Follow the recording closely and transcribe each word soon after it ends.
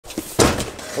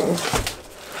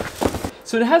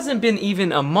So it hasn't been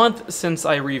even a month since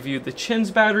I reviewed the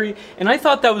Chins battery, and I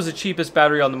thought that was the cheapest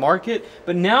battery on the market,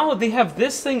 but now they have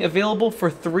this thing available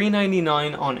for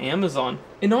 $3.99 on Amazon.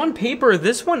 And on paper,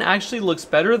 this one actually looks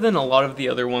better than a lot of the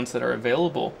other ones that are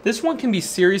available. This one can be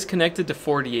series connected to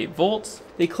 48 volts.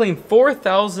 They claim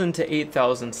 4,000 to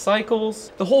 8,000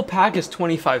 cycles. The whole pack is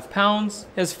 25 pounds.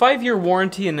 It has 5-year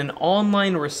warranty and an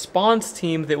online response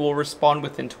team that will respond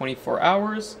within 24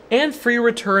 hours. And free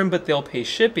return, but they'll pay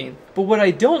shipping. But what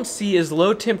I don't see is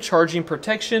low temp charging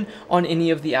protection on any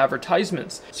of the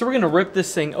advertisements. So we're gonna rip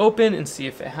this thing open and see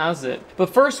if it has it.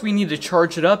 But first we need to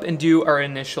charge it up and do our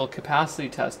initial capacity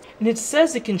test. And it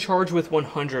says it can charge with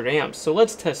 100 amps. So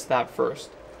let's test that first.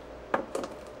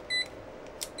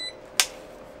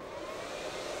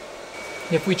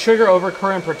 If we trigger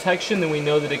overcurrent protection, then we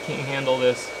know that it can't handle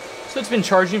this. So it's been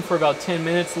charging for about 10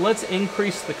 minutes. Let's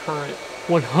increase the current.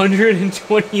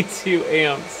 122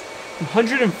 amps.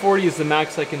 140 is the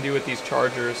max I can do with these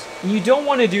chargers. And you don't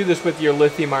want to do this with your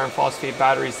lithium iron phosphate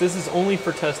batteries. This is only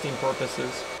for testing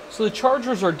purposes. So the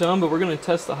chargers are done, but we're going to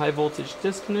test the high voltage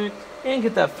disconnect and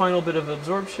get that final bit of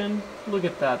absorption. Look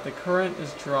at that, the current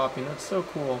is dropping. That's so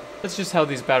cool. That's just how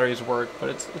these batteries work, but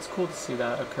it's cool to see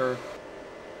that occur.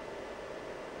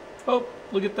 Oh,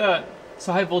 look at that.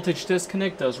 So high voltage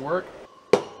disconnect does work.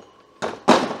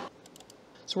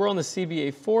 So we're on the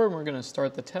CBA4 and we're gonna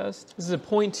start the test. This is a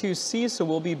 0.2 C, so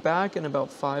we'll be back in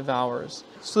about 5 hours.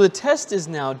 So the test is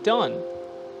now done.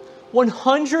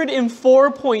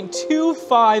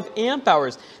 104.25 amp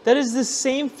hours. That is the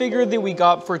same figure that we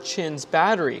got for Chin's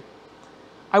battery.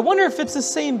 I wonder if it's the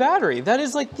same battery. That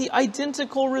is like the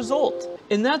identical result.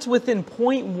 And that's within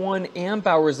 0.1 amp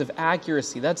hours of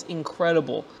accuracy. That's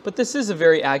incredible. But this is a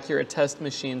very accurate test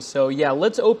machine. So yeah,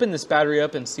 let's open this battery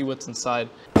up and see what's inside.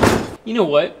 You know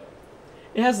what?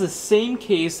 It has the same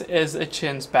case as a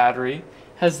Chin's battery,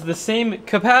 has the same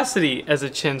capacity as a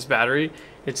Chin's battery.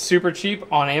 It's super cheap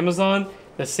on Amazon,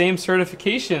 the same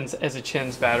certifications as a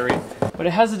Chin's battery, but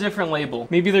it has a different label.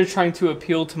 Maybe they're trying to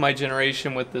appeal to my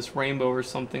generation with this rainbow or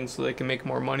something so they can make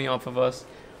more money off of us.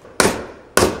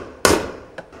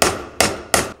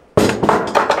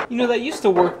 You know, that used to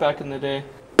work back in the day.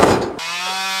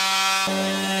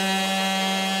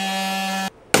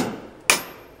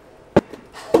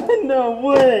 No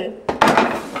way!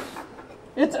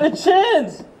 It's a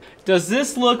Chin's! Does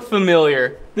this look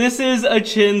familiar? This is a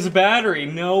Chin's battery,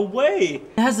 no way!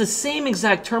 It has the same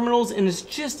exact terminals and it's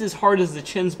just as hard as the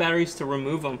Chin's batteries to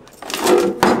remove them.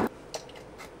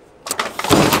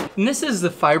 And this is the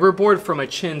fiber board from a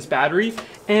Chin's battery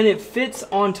and it fits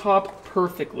on top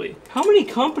perfectly. How many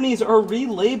companies are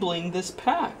relabeling this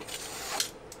pack?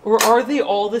 Or are they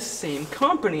all the same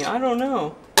company? I don't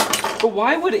know. But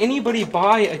why would anybody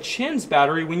buy a Chin's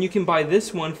battery when you can buy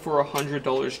this one for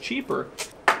 $100 cheaper?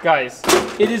 Guys,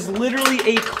 it is literally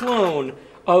a clone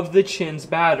of the Chin's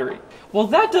battery. Well,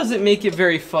 that doesn't make it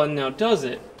very fun now, does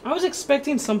it? I was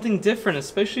expecting something different,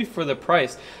 especially for the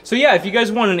price. So yeah, if you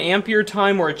guys want an ampere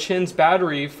time or a Chin's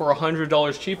battery for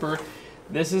 $100 cheaper,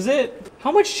 this is it.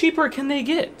 How much cheaper can they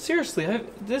get? Seriously,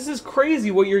 this is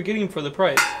crazy what you're getting for the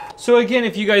price. So again,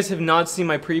 if you guys have not seen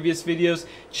my previous videos,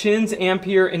 Chin's,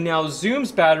 Ampere, and now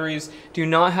Zoom's batteries do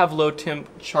not have low temp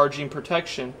charging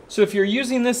protection. So if you're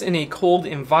using this in a cold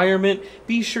environment,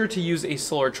 be sure to use a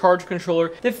solar charge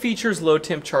controller that features low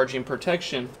temp charging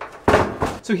protection.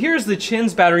 So here's the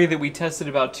Chin's battery that we tested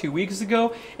about 2 weeks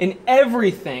ago, and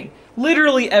everything,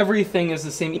 literally everything is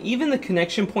the same. Even the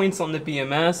connection points on the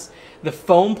BMS, the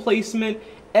foam placement,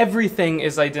 everything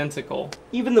is identical.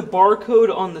 Even the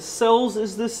barcode on the cells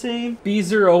is the same.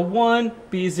 B01,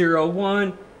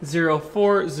 B01,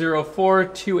 04, 04,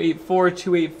 284,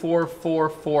 284,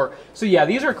 44. So yeah,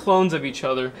 these are clones of each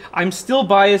other. I'm still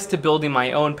biased to building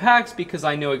my own packs because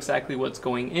I know exactly what's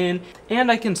going in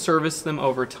and I can service them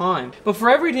over time. But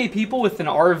for everyday people with an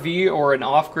RV or an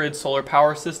off-grid solar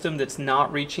power system that's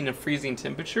not reaching a freezing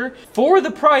temperature, for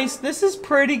the price, this is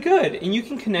pretty good. And you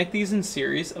can connect these in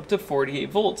series up to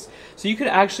 48 volts. So you could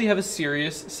actually have a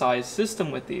serious size system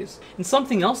with these. And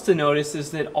something else to notice is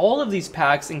that all of these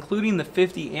packs, including the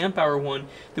 50 amp hour one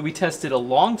that we tested a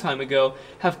long time ago,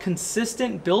 have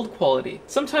consistent build quality.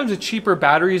 Sometimes with cheaper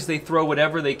batteries, they throw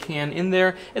whatever they can in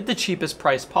there at the cheapest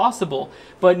price possible.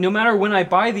 But no matter when I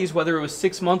buy these, whether it was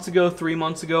 6 months ago, 3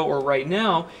 months ago, or right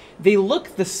now, they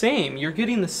look the same. You're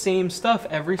getting the same stuff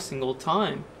every single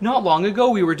time. Not long ago,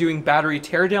 we were doing battery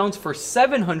teardowns for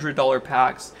 $700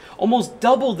 packs, almost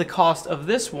double the cost of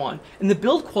this one, and the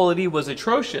build quality was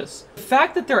atrocious. The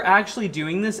fact that they're actually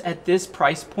doing this at this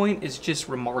price point is just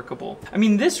remarkable. remarkable. I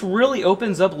mean, this really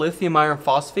opens up lithium iron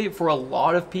phosphate for a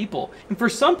lot of people. And for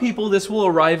some people, this will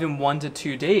arrive in 1 to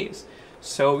 2 days.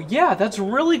 So yeah, that's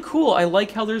really cool. I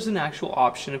like how there's an actual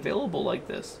option available like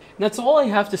this. And that's all I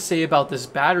have to say about this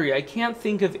battery. I can't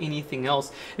think of anything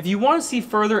else. If you want to see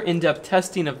further in-depth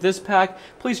testing of this pack,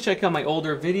 please check out my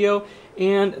older video.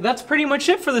 And that's pretty much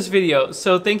it for this video.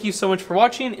 So thank you so much for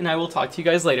watching, and I will talk to you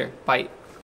guys later. Bye.